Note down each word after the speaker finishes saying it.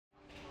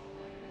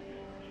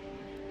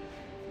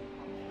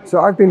So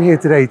I've been here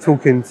today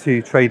talking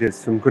to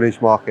traders from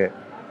Greenwich Market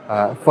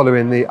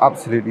following the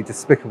absolutely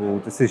despicable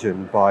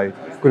decision by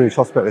Greenwich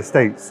Hospital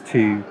Estates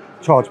to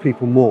charge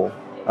people more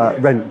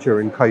rent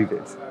during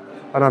COVID.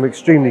 And I'm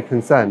extremely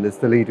concerned as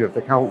the leader of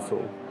the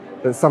council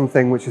that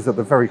something which is at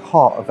the very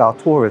heart of our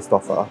tourist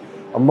offer,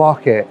 a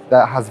market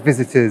that has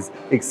visitors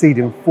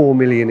exceeding 4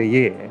 million a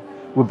year,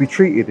 would be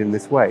treated in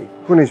this way.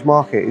 Greenwich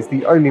Market is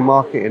the only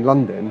market in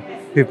London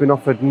who've been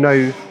offered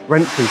no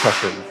rent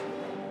concessions.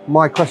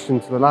 My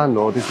question to the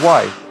landlord is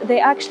why? They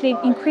actually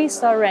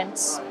increased our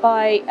rents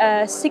by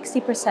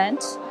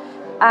 60%,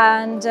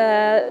 and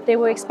they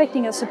were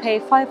expecting us to pay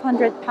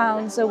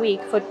 £500 a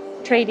week for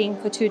trading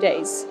for 2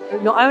 days.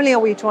 Not only are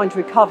we trying to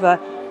recover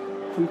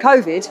from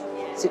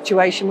COVID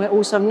situation, we're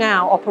also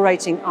now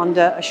operating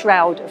under a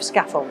shroud of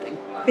scaffolding.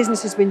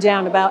 Business has been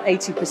down about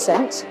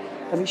 80%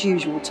 of its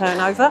usual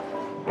turnover.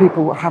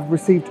 People have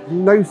received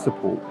no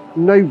support,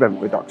 no rent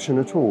reduction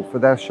at all for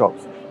their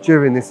shops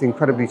during this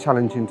incredibly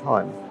challenging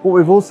time. What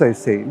we've also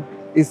seen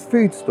is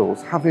food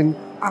stores having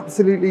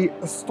absolutely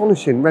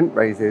astonishing rent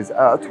raises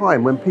at a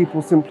time when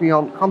people simply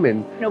aren't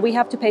coming. We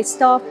have to pay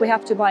staff, we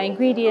have to buy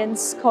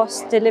ingredients,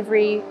 cost,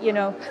 delivery,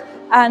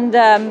 and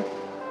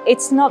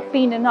it's not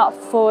been enough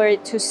for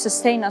it to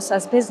sustain us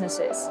as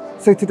businesses.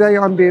 So today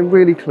I'm being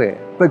really clear,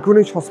 but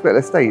Greenwich Hospital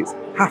Estates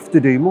have to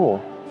do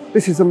more.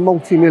 This is a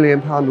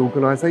multi-million-pound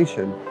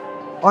organisation.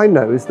 I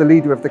know as the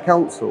leader of the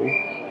council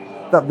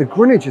that the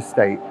Greenwich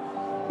estate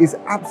is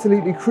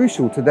absolutely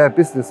crucial to their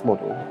business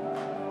model.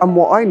 And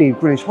what I need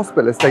Greenwich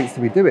Hospital Estates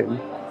to be doing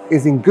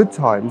is, in good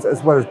times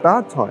as well as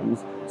bad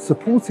times,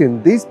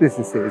 supporting these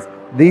businesses,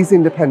 these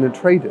independent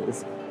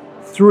traders,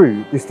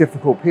 through this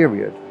difficult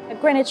period.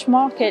 Greenwich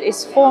Market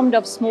is formed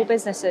of small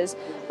businesses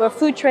where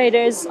food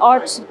traders,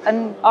 arts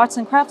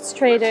and crafts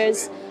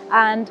traders,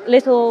 and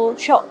little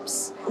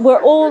shops.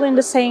 We're all in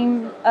the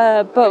same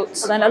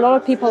boat, and a lot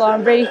of people are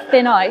on very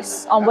thin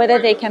ice on whether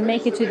they can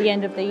make it to the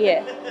end of the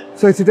year.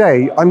 So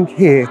today I'm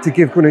here to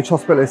give Greenwich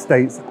Hospital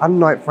Estates and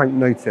Knight Frank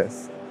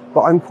notice,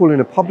 but I'm calling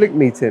a public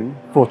meeting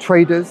for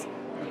traders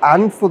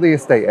and for the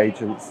estate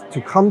agents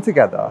to come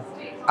together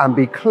and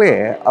be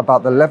clear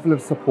about the level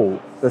of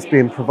support that's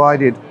being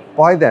provided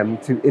by them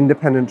to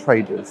independent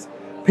traders,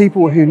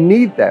 people who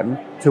need them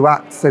to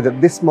act so that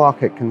this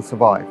market can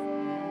survive.